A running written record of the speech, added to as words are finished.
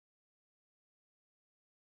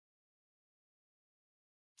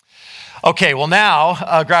Okay, well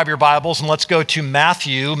now, grab your Bibles and let's go to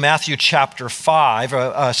Matthew chapter 6,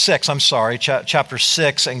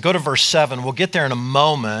 and go to verse 7. We'll get there in a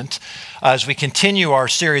moment as we continue our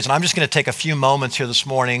series. And I'm just going to take a few moments here this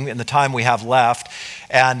morning in the time we have left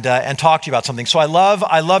and talk to you about something. So I love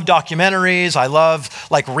documentaries. I love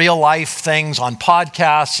like real life things on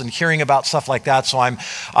podcasts and hearing about stuff like that. So I'm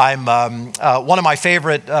one of my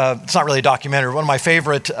favorite, it's not really a documentary, one of my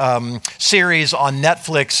favorite series on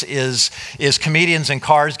Netflix is Comedians in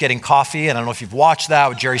Cars Getting Coffee. And I don't know if you've watched that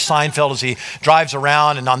with Jerry Seinfeld as he drives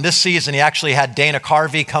around. And on this season, he actually had Dana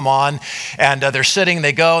Carvey come on, and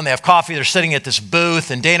they go and they have coffee. They're sitting at this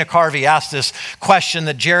booth, and Dana Carvey asked this question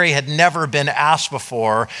that Jerry had never been asked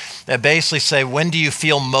before. That basically say, when do you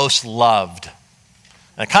feel most loved?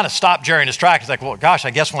 And it kind of stopped Jerry in his track. He's like, well, gosh,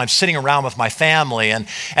 I guess when I'm sitting around with my family. And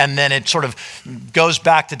then it sort of goes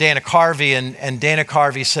back to Dana Carvey, and Dana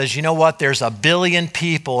Carvey says, you know what? There's 1 billion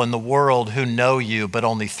people in the world who know you, but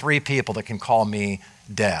only 3 people that can call me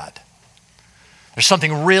dad. There's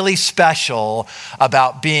something really special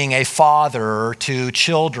about being a father to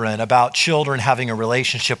children, about children having a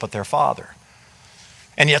relationship with their father.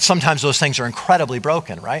 And yet sometimes those things are incredibly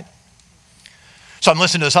broken, right? So I'm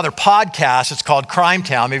listening to this other podcast. It's called Crime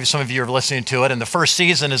Town. Maybe some of you are listening to it. And the first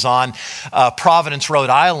season is on Providence,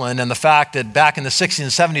 Rhode Island, and the fact that back in the 60s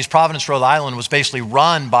and 70s, Providence, Rhode Island was basically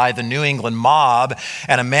run by the New England mob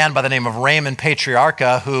and a man by the name of Raymond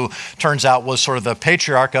Patriarca, who turns out was sort of the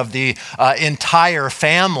patriarch of the entire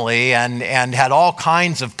family and had all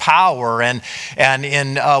kinds of power. And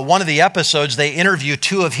in one of the episodes, they interview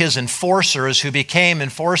 2 of his enforcers who became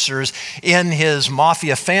enforcers in his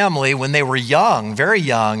mafia family when they were young. Very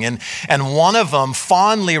young, and one of them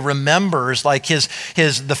fondly remembers like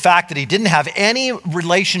the fact that he didn't have any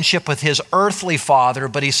relationship with his earthly father,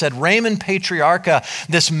 but he said Raymond Patriarca,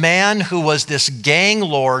 this man who was this gang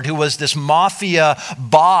lord, who was this mafia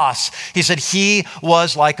boss, he said he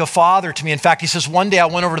was like a father to me. In fact, he says one day I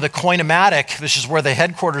went over to the Coinomatic, which is where the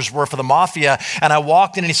headquarters were for the mafia, and I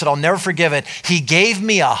walked in and he said, I'll never forgive it. He gave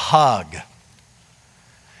me a hug,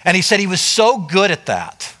 and he said he was so good at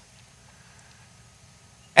that.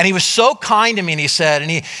 And he was so kind to me, and he said, and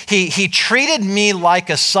he treated me like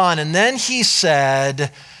a son. And then he said,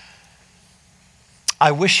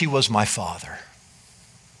 I wish he was my father.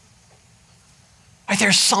 Right,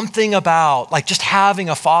 there's something about like just having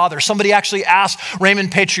a father. Somebody actually asked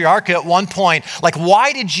Raymond Patriarca at one point, like,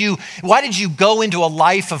 why did you go into a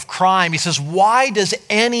life of crime? He says, why does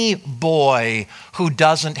any boy who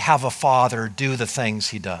doesn't have a father do the things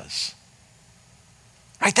he does?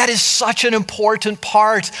 Right, that is such an important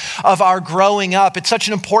part of our growing up. It's such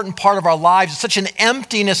an important part of our lives. It's such an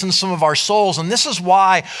emptiness in some of our souls. And this is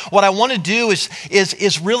why what I want to do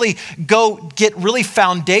is really go get really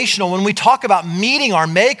foundational. When we talk about meeting our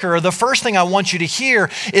Maker, the first thing I want you to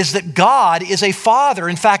hear is that God is a father.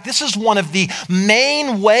 In fact, this is one of the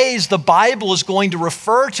main ways the Bible is going to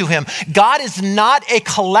refer to him. God is not a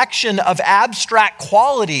collection of abstract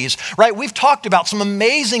qualities, right? We've talked about some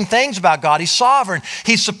amazing things about God. He's sovereign.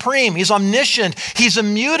 He's supreme, he's omniscient, he's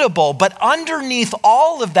immutable. But underneath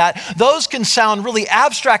all of that, those can sound really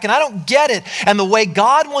abstract, and I don't get it. And the way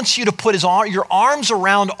God wants you to put your arms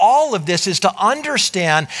around all of this is to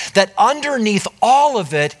understand that underneath all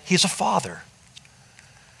of it, he's a father.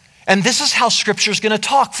 And this is how Scripture is going to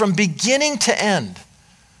talk from beginning to end.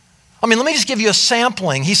 I mean, let me just give you a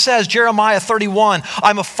sampling. He says, Jeremiah 31,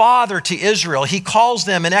 I'm a father to Israel. He calls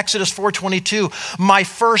them in Exodus 4:22, my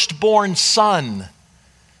firstborn son.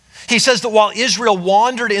 He says that while Israel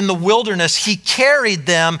wandered in the wilderness, he carried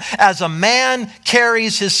them as a man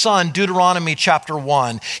carries his son, Deuteronomy chapter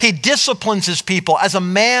 1. He disciplines his people as a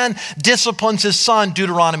man disciplines his son,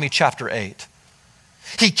 Deuteronomy chapter 8.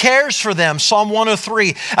 He cares for them, Psalm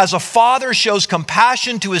 103, as a father shows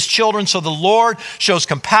compassion to his children, so the Lord shows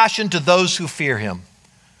compassion to those who fear him.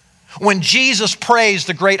 When Jesus prays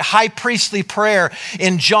the great high priestly prayer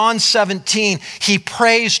in John 17, he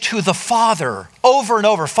prays to the Father over and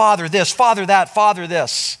over, Father this, Father that, Father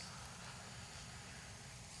this.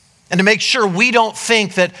 And to make sure we don't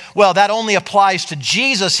think that, well, that only applies to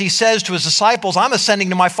Jesus, he says to his disciples, I'm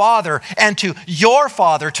ascending to my Father and to your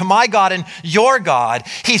Father, to my God and your God.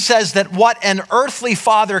 He says that what an earthly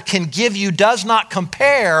father can give you does not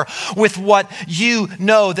compare with what you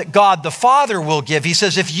know that God the Father will give. He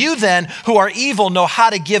says, if you then, who are evil, know how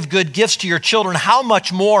to give good gifts to your children, how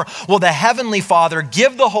much more will the Heavenly Father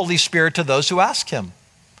give the Holy Spirit to those who ask him?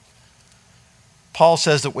 Paul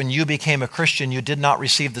says that when you became a Christian, you did not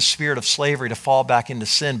receive the spirit of slavery to fall back into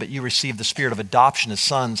sin, but you received the spirit of adoption as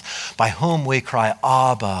sons, by whom we cry,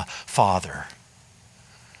 Abba, Father.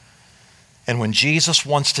 And when Jesus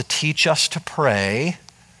wants to teach us to pray,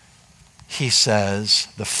 he says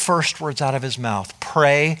the first words out of his mouth,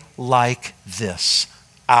 pray like this,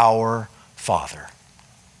 our Father.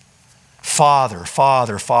 Father,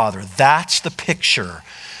 Father, Father. That's the picture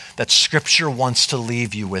that Scripture wants to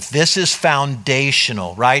leave you with. This is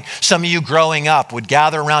foundational, right? Some of you growing up would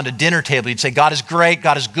gather around a dinner table. You'd say, God is great,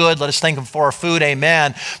 God is good, let us thank him for our food,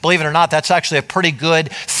 amen. Believe it or not, that's actually a pretty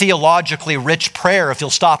good, theologically rich prayer if you'll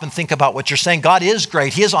stop and think about what you're saying. God is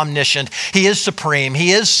great, he is omniscient, he is supreme,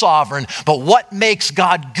 he is sovereign, but what makes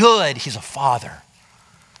God good? He's a father.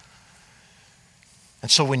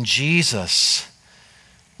 And so when Jesus,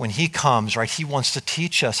 when he comes, right, he wants to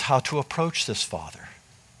teach us how to approach this Father.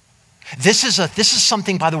 This is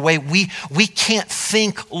something, by the way, we can't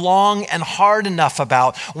think long and hard enough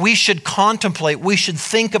about. We should contemplate. We should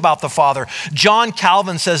think about the Father. John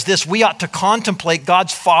Calvin says this: we ought to contemplate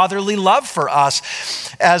God's fatherly love for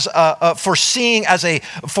us as foreseeing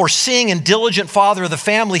and diligent father of the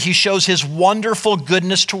family. He shows his wonderful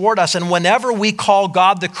goodness toward us. And whenever we call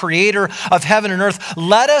God the creator of heaven and earth,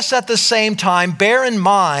 let us at the same time bear in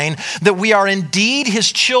mind that we are indeed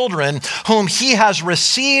his children, whom he has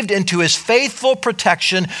received into his faithful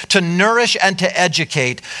protection to nourish and to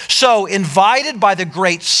educate. So, invited by the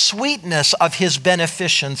great sweetness of his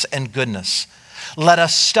beneficence and goodness, let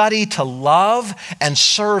us study to love and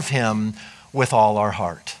serve him with all our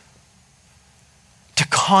heart. To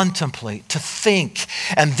contemplate, to think.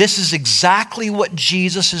 And this is exactly what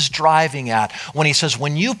Jesus is driving at when he says,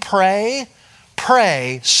 when you pray,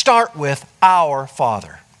 start with our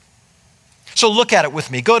Father. So look at it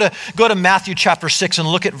with me. Go to Matthew chapter 6 and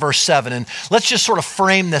look at verse 7. And let's just sort of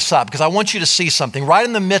frame this up because I want you to see something. Right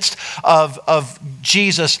in the midst of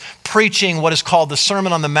Jesus preaching what is called the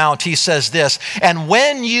Sermon on the Mount, he says this: and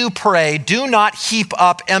when you pray, do not heap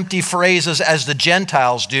up empty phrases as the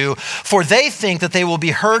Gentiles do, for they think that they will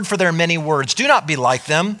be heard for their many words. Do not be like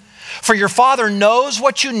them. For your Father knows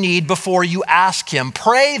what you need before you ask him.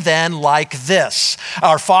 Pray then like this: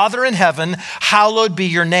 our Father in heaven, hallowed be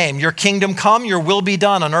your name. Your kingdom come, your will be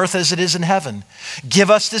done on earth as it is in heaven. Give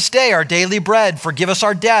us this day our daily bread. Forgive us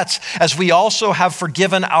our debts as we also have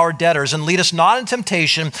forgiven our debtors. And lead us not in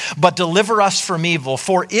temptation, but deliver us from evil.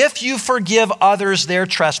 For if you forgive others their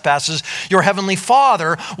trespasses, your heavenly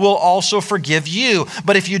Father will also forgive you.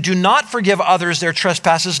 But if you do not forgive others their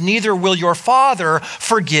trespasses, neither will your Father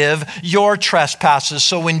forgive your trespasses.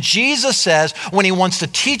 So when Jesus says, when he wants to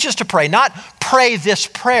teach us to pray, not pray this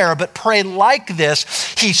prayer, but pray like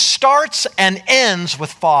this, he starts and ends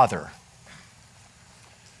with Father.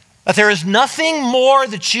 That there is nothing more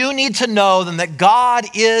that you need to know than that God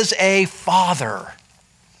is a Father.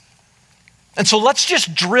 And so let's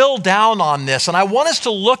just drill down on this. And I want us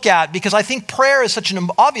to look at, because I think prayer is such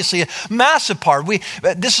obviously a massive part.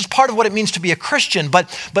 This is part of what it means to be a Christian,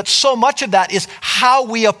 but so much of that is how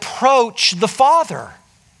we approach the Father.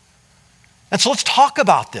 And so let's talk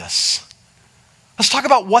about this. Let's talk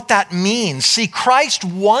about what that means. See, Christ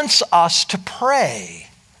wants us to pray.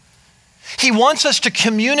 He wants us to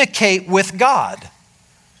communicate with God.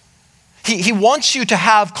 He wants you to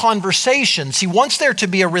have conversations. He wants there to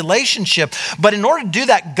be a relationship. But in order to do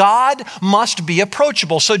that, God must be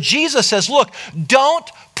approachable. So Jesus says, look, don't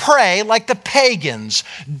pray like the pagans.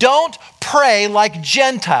 Don't pray like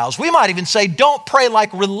Gentiles. We might even say, don't pray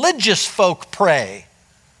like religious folk pray.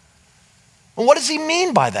 Well, what does he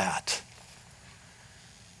mean by that?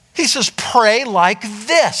 He says, pray like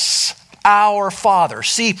this: our Father.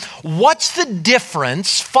 See, what's the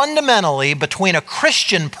difference fundamentally between a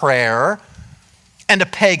Christian prayer and a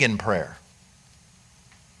pagan prayer?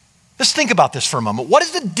 Just think about this for a moment. What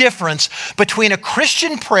is the difference between a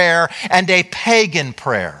Christian prayer and a pagan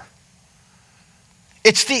prayer?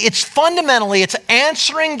 It's fundamentally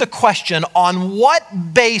answering the question, on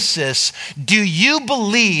what basis do you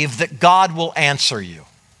believe that God will answer you?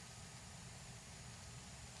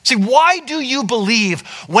 See, why do you believe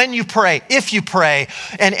when you pray, if you pray,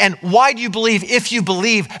 and why do you believe, if you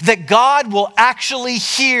believe, that God will actually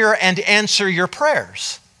hear and answer your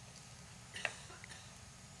prayers?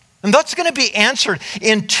 And that's going to be answered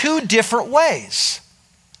in two different ways.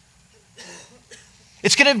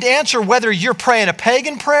 It's going to answer whether you're praying a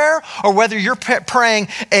pagan prayer or whether you're praying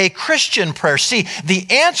a Christian prayer. See, the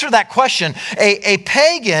answer to that question, a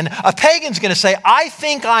pagan's going to say, I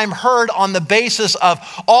think I'm heard on the basis of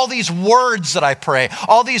all these words that I pray,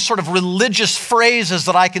 all these sort of religious phrases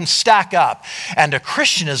that I can stack up. And a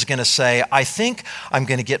Christian is going to say, I think I'm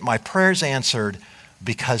going to get my prayers answered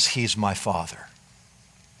because he's my Father.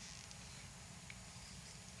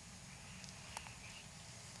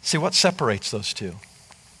 See, what separates those two?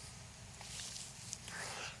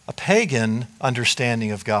 A pagan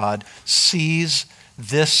understanding of God sees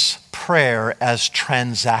this prayer as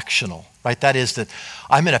transactional, right? That is that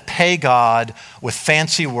I'm going to pay God with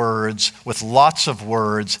fancy words, with lots of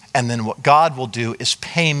words, and then what God will do is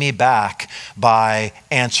pay me back by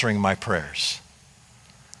answering my prayers.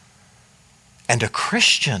 And a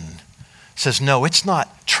Christian says, no, it's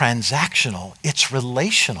not transactional, it's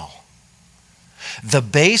relational. The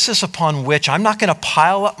basis upon which I'm not going to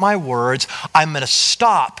pile up my words, I'm going to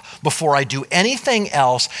stop before I do anything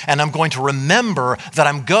else, and I'm going to remember that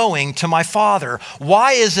I'm going to my Father.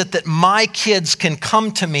 Why is it that my kids can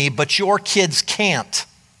come to me, but your kids can't?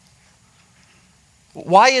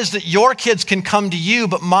 Why is it your kids can come to you,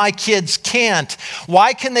 but my kids can't?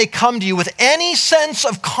 Why can they come to you with any sense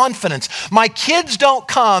of confidence? My kids don't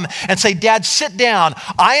come and say, Dad, sit down.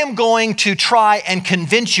 I am going to try and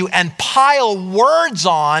convince you and pile words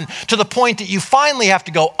on to the point that you finally have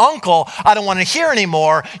to go, Uncle, I don't want to hear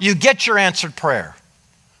anymore. You get your answered prayer.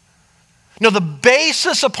 No, the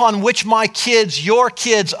basis upon which my kids, your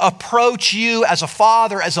kids, approach you as a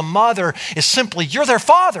father, as a mother, is simply, you're their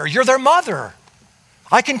father, you're their mother.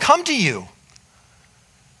 I can come to you.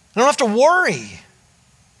 I don't have to worry.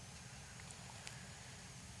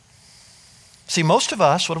 See, most of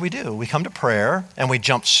us, what do? We come to prayer and we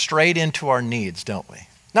jump straight into our needs, don't we?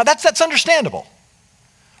 Now, that's understandable,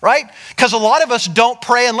 right? Because a lot of us don't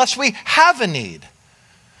pray unless we have a need.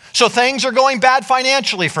 So things are going bad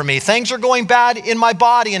financially for me. Things are going bad in my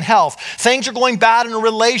body and health. Things are going bad in a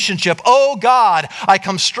relationship. Oh God, I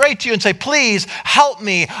come straight to you and say, please help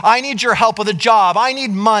me. I need your help with a job. I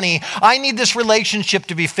need money. I need this relationship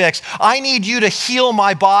to be fixed. I need you to heal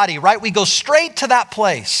my body, right? We go straight to that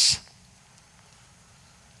place.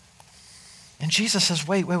 And Jesus says,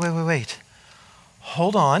 wait.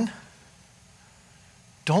 Hold on.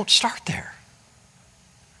 Don't start there.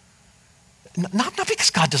 Not because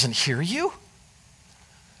God doesn't hear you,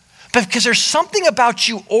 but because there's something about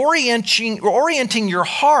you orienting your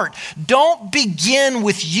heart. Don't begin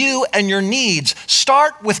with you and your needs.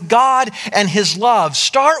 Start with God and his love.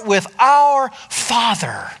 Start with our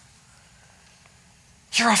Father.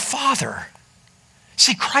 You're a father.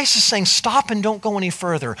 See, Christ is saying, stop and don't go any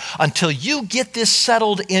further until you get this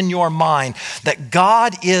settled in your mind that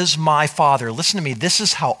God is my Father. Listen to me, this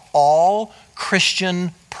is how all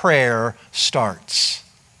Christian prayer starts.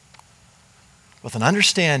 With an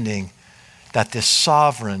understanding that this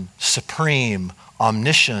sovereign, supreme,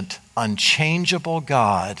 omniscient, unchangeable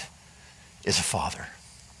God is a Father.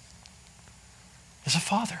 Is a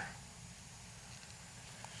Father.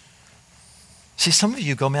 See, some of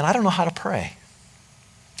you go, man, I don't know how to pray.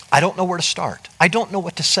 I don't know where to start. I don't know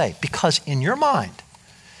what to say. Because in your mind,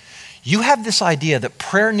 you have this idea that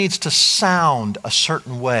prayer needs to sound a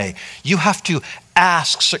certain way. You have to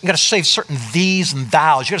ask, you got to say certain these and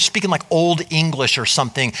thous. You got to speak in like old English or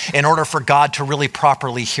something in order for God to really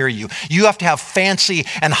properly hear you. You have to have fancy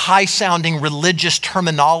and high-sounding religious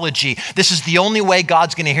terminology. This is the only way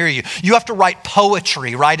God's going to hear you. You have to write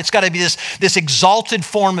poetry, right? It's got to be this exalted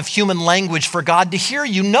form of human language for God to hear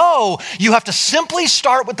you. No, you have to simply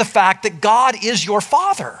start with the fact that God is your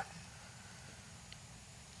Father.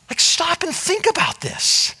 Like, stop and think about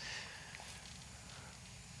this.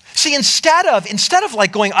 See, instead of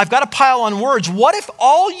like going, I've got to pile on words, what if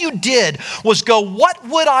all you did was go, what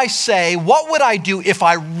would I say, what would I do if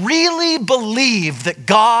I really believe that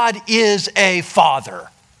God is a Father?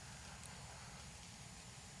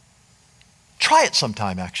 Try it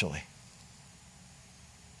sometime, actually.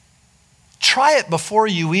 Try it before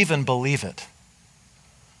you even believe it.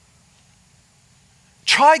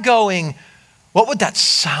 Try going, what would that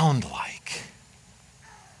sound like?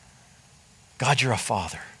 God, you're a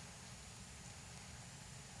Father.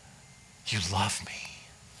 You love me.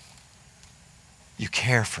 You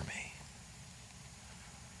care for me.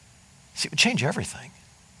 See, it would change everything.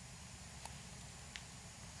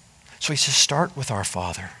 So he says, start with our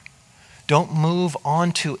Father. Don't move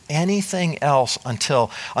on to anything else until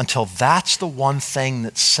that's the one thing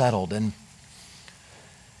that's settled. And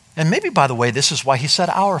maybe, by the way, this is why he said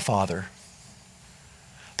our Father.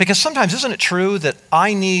 Because sometimes, isn't it true that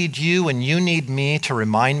I need you and you need me to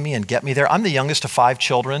remind me and get me there? I'm the youngest of 5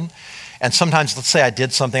 children. And sometimes, let's say I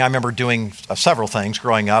did something, I remember doing several things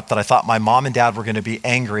growing up that I thought my mom and dad were going to be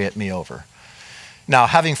angry at me over. Now,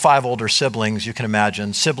 having 5 older siblings, you can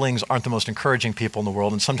imagine, siblings aren't the most encouraging people in the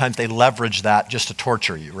world, and sometimes they leverage that just to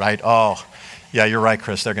torture you, right? Oh, yeah, you're right,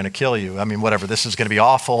 Chris, they're going to kill you. I mean, whatever, this is going to be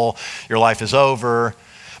awful, your life is over.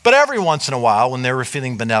 But every once in a while, when they were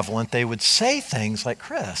feeling benevolent, they would say things like,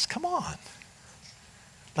 Chris, come on.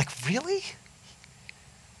 Like, really?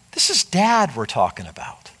 This is Dad we're talking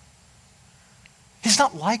about. He's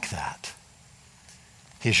not like that.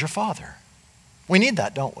 He's your Father. We need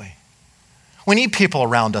that, don't we? We need people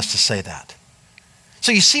around us to say that.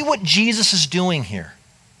 So you see what Jesus is doing here.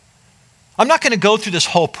 I'm not going to go through this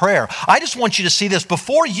whole prayer. I just want you to see this.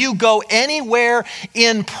 Before you go anywhere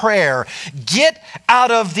in prayer, get out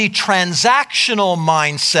of the transactional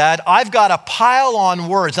mindset. I've got to pile on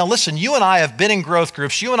words. Now listen, you and I have been in growth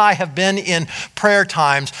groups. You and I have been in prayer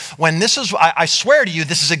times when this is, I swear to you,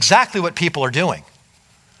 this is exactly what people are doing.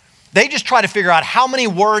 They just try to figure out how many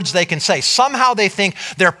words they can say. Somehow they think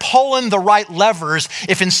they're pulling the right levers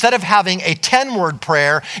if instead of having a 10-word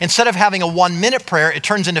prayer, instead of having a 1-minute prayer, it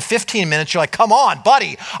turns into 15 minutes. You're like, come on,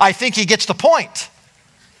 buddy, I think he gets the point.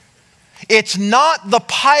 It's not the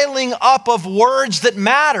piling up of words that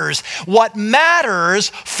matters. What matters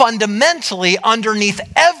fundamentally underneath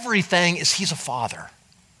everything is he's a father.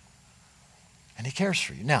 And he cares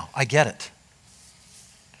for you. Now, I get it.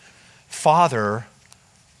 Father,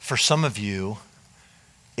 for some of you,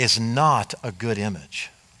 is not a good image.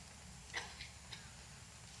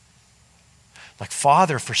 Like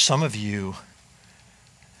father, for some of you,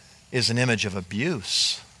 is an image of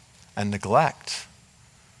abuse and neglect.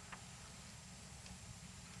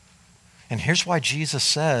 And here's why Jesus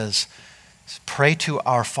says, pray to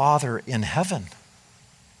our Father in heaven.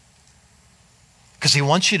 Because he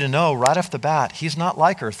wants you to know right off the bat, he's not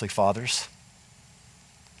like earthly fathers.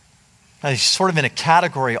 Now, he's sort of in a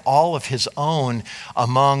category all of his own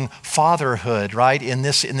among fatherhood, right? In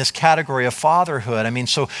this category of fatherhood. I mean,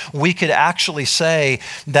 so we could actually say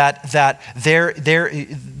that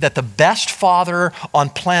the best father on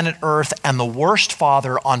planet Earth and the worst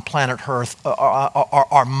father on planet Earth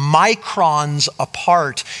are microns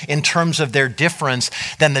apart in terms of their difference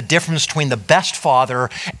than the difference between the best father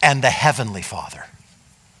and the heavenly Father.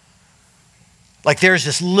 Like there's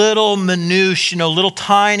this little minutiae, little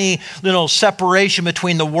tiny separation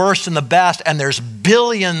between the worst and the best, and there's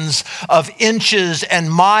billions of inches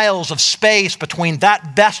and miles of space between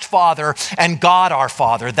that best Father and God our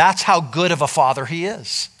Father. That's how good of a Father he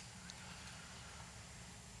is.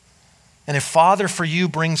 And if Father for you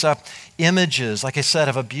brings up images, like I said,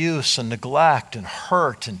 of abuse and neglect and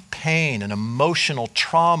hurt and pain and emotional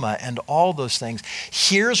trauma and all those things,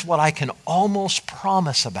 here's what I can almost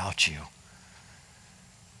promise about you.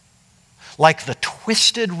 Like the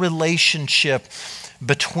twisted relationship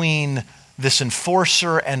between this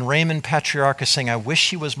enforcer and Raymond Patriarcha saying, I wish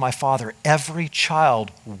he was my father. Every child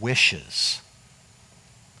wishes.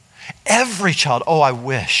 Every child, oh, I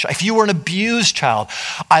wish. If you were an abused child,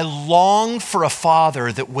 I long for a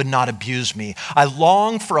father that would not abuse me. I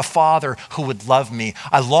long for a father who would love me.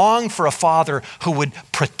 I long for a father who would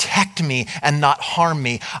protect me and not harm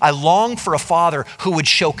me. I long for a father who would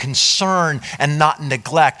show concern and not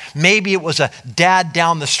neglect. Maybe it was a dad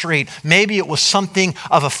down the street. Maybe it was something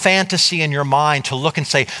of a fantasy in your mind to look and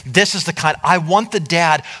say, this is the kind, I want the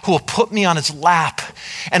dad who will put me on his lap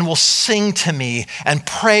and will sing to me and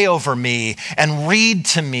pray over me and read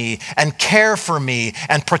to me and care for me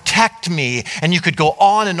and protect me. And you could go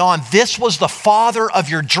on and on. This was the father of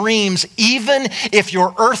your dreams, even if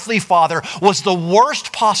your earthly father was the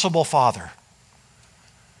worst possible father.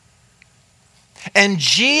 And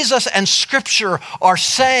Jesus and Scripture are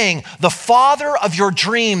saying the father of your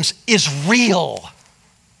dreams is real.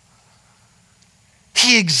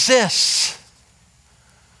 He exists.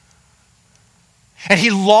 And he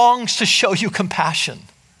longs to show you compassion.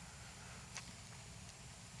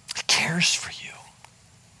 He cares for you.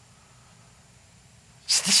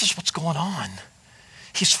 So this is what's going on.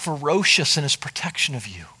 He's ferocious in his protection of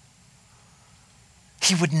you.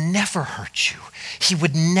 He would never hurt you. He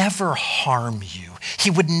would never harm you. He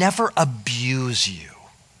would never abuse you.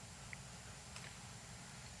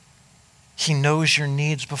 He knows your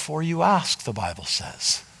needs before you ask, the Bible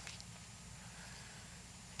says.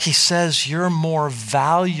 He says you're more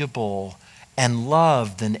valuable and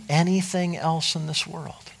loved than anything else in this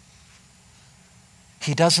world.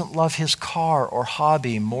 He doesn't love his car or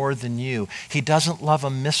hobby more than you. He doesn't love a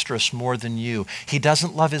mistress more than you. He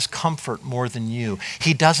doesn't love his comfort more than you.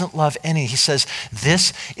 He doesn't love any. He says,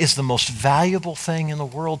 this is the most valuable thing in the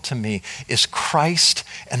world to me is Christ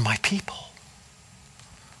and my people.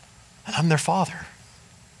 And I'm their father.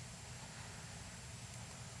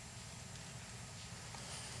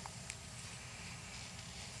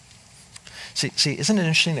 See, isn't it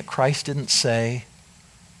interesting that Christ didn't say,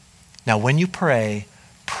 now when you pray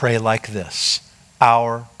like this,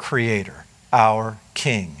 our Creator, our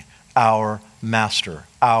King, our Master,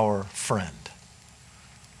 our friend.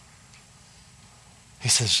 He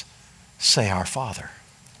says, say our Father.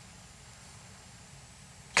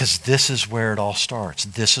 Because this is where it all starts.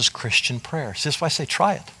 This is Christian prayer. So this is why I say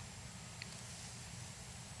try it.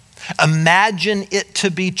 Imagine it to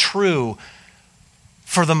be true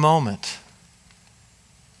for the moment.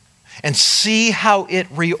 And see how it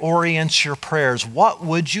reorients your prayers. What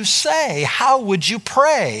would you say? How would you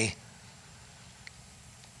pray?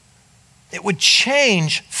 It would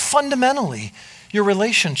change fundamentally your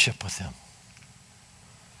relationship with him.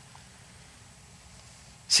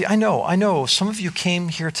 See, I know some of you came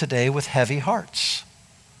here today with heavy hearts.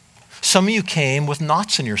 Some of you came with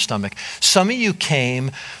knots in your stomach. Some of you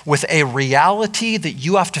came with a reality that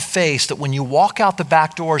you have to face that when you walk out the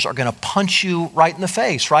back doors are going to punch you right in the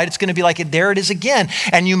face, right? It's going to be like, there it is again.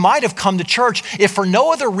 And you might have come to church if for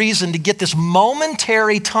no other reason to get this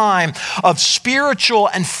momentary time of spiritual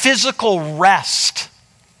and physical rest.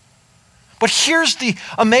 But here's the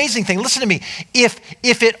amazing thing. Listen to me.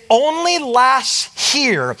 If it only lasts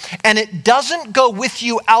here and it doesn't go with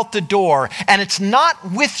you out the door and it's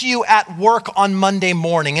not with you at work on Monday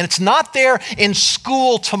morning and it's not there in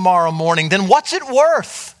school tomorrow morning, then what's it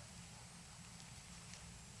worth?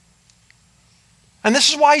 And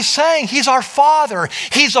this is why he's saying he's our Father.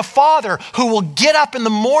 He's a Father who will get up in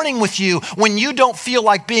the morning with you when you don't feel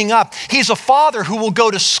like being up. He's a Father who will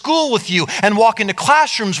go to school with you and walk into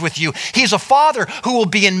classrooms with you. He's a Father who will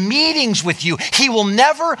be in meetings with you. He will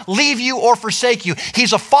never leave you or forsake you.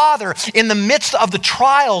 He's a Father in the midst of the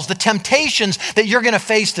trials, the temptations that you're going to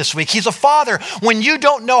face this week. He's a Father when you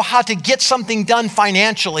don't know how to get something done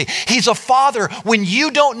financially. He's a Father when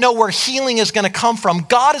you don't know where healing is going to come from.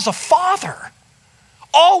 God is a Father.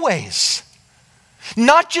 Always.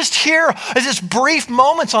 Not just here as just brief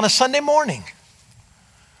moments on a Sunday morning.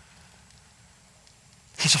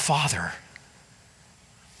 He's a Father.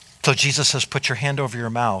 So Jesus says, put your hand over your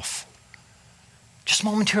mouth. Just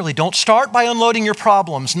momentarily. Don't start by unloading your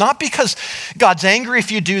problems. Not because God's angry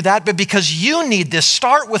if you do that, but because you need this.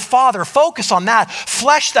 Start with Father. Focus on that.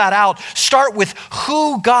 Flesh that out. Start with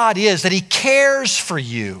who God is, that he cares for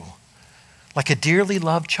you. Like a dearly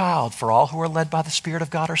loved child, for all who are led by the Spirit of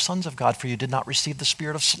God are sons of God, for you did not receive the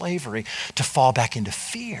spirit of slavery to fall back into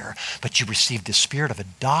fear, but you received the spirit of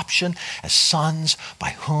adoption as sons by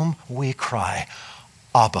whom we cry,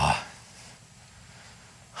 Abba.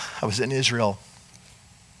 I was in Israel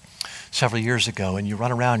several years ago, and you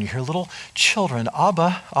run around, you hear little children,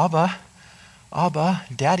 Abba, Abba, Abba,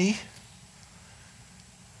 Daddy.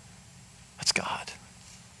 That's God.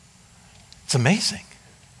 It's amazing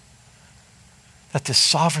that this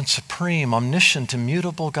sovereign, supreme, omniscient,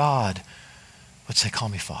 immutable God would say, call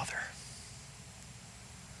me Father.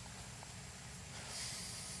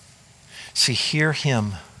 See, hear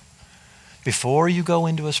him. Before you go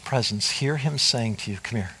into his presence, hear him saying to you,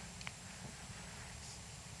 come here.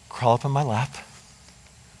 Crawl up in my lap.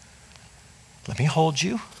 Let me hold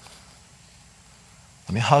you.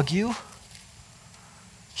 Let me hug you.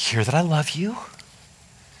 Hear that I love you.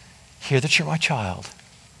 Hear that you're my child.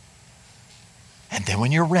 And then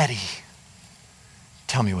when you're ready,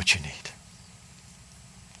 tell me what you need.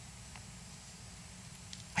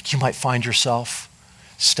 Like you might find yourself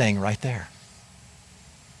staying right there.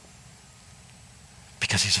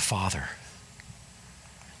 Because he's a Father.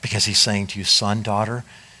 Because he's saying to you, son, daughter,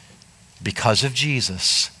 because of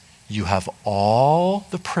Jesus, you have all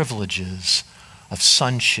the privileges of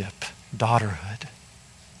sonship, daughterhood.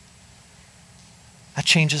 That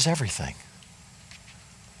changes everything.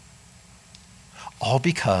 All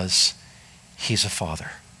because he's a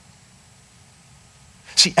Father.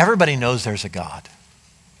 See, everybody knows there's a God.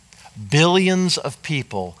 Billions of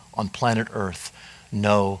people on planet Earth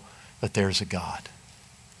know that there's a God.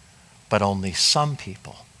 But only some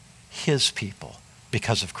people, his people,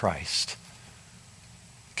 because of Christ,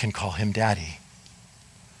 can call him Daddy,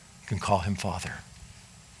 can call him Father.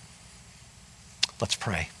 Let's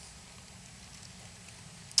pray.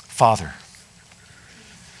 Father,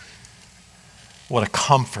 what a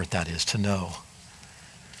comfort that is to know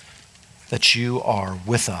that you are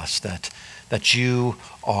with us, that you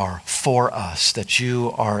are for us, that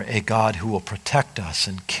you are a God who will protect us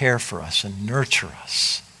and care for us and nurture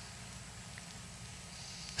us.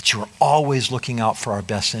 That you are always looking out for our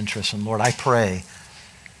best interests. And Lord, I pray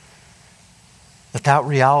that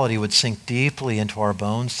reality would sink deeply into our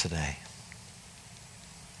bones today.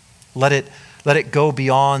 Let it go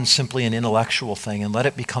beyond simply an intellectual thing, and let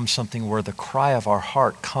it become something where the cry of our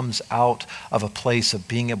heart comes out of a place of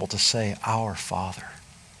being able to say, our Father.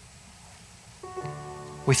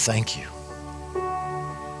 We thank you.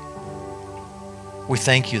 We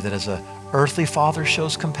thank you that as an earthly father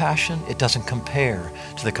shows compassion, it doesn't compare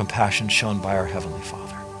to the compassion shown by our Heavenly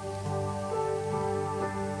Father.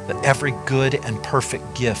 that every good and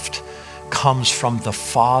perfect gift comes from the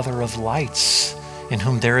Father of lights, in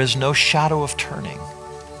whom there is no shadow of turning.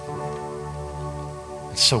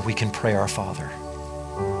 And so we can pray our Father.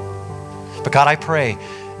 But God, I pray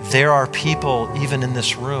there are people even in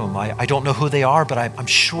this room. I don't know who they are, but I'm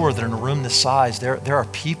sure that in a room this size, there are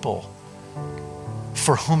people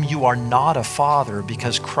for whom you are not a father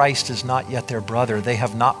because Christ is not yet their brother. They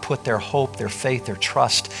have not put their hope, their faith, their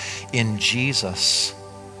trust in Jesus.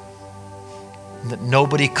 And that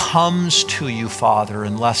nobody comes to you, Father,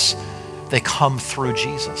 unless they come through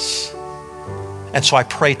Jesus. And so I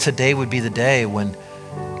pray today would be the day when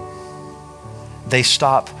they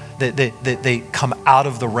stop, they come out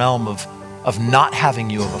of the realm of not having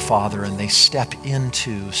you of a father, and they step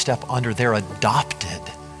under, they're adopted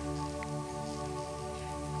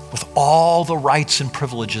with all the rights and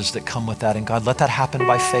privileges that come with that. And God, let that happen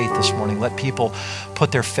by faith this morning. Let people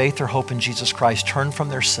put their faith, their hope in Jesus Christ, turn from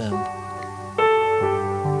their sin,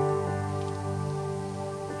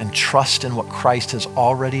 and trust in what Christ has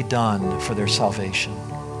already done for their salvation,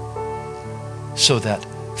 so that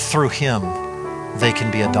through him they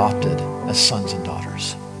can be adopted as sons and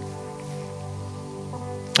daughters.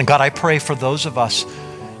 And God, I pray for those of us,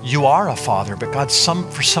 you are a father, but God,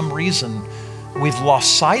 for some reason, we've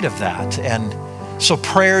lost sight of that. And so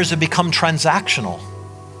prayers have become transactional.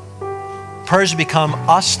 Prayers have become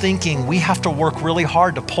us thinking we have to work really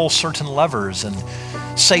hard to pull certain levers and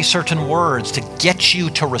say certain words to get you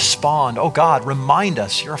to respond. Oh God, remind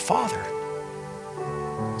us you're a father.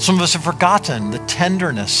 Some of us have forgotten the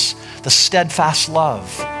tenderness, the steadfast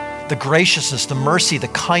love, the graciousness, the mercy, the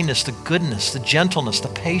kindness, the goodness, the gentleness, the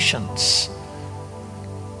patience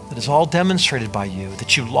that is all demonstrated by you,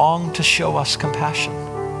 that you long to show us compassion.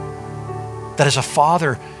 That as a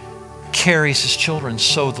father carries his children,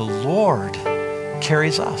 so the Lord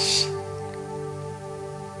carries us.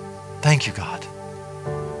 Thank you, God.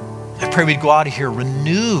 I pray we'd go out of here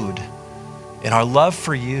renewed in our love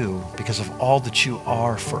for you because of all that you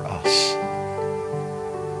are for us.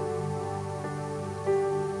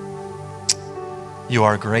 You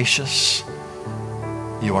are gracious.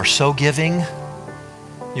 You are so giving.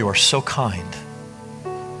 You are so kind.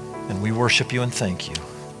 And we worship you and thank you.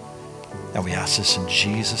 And we ask this in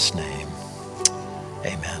Jesus' name.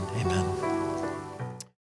 Amen. Amen.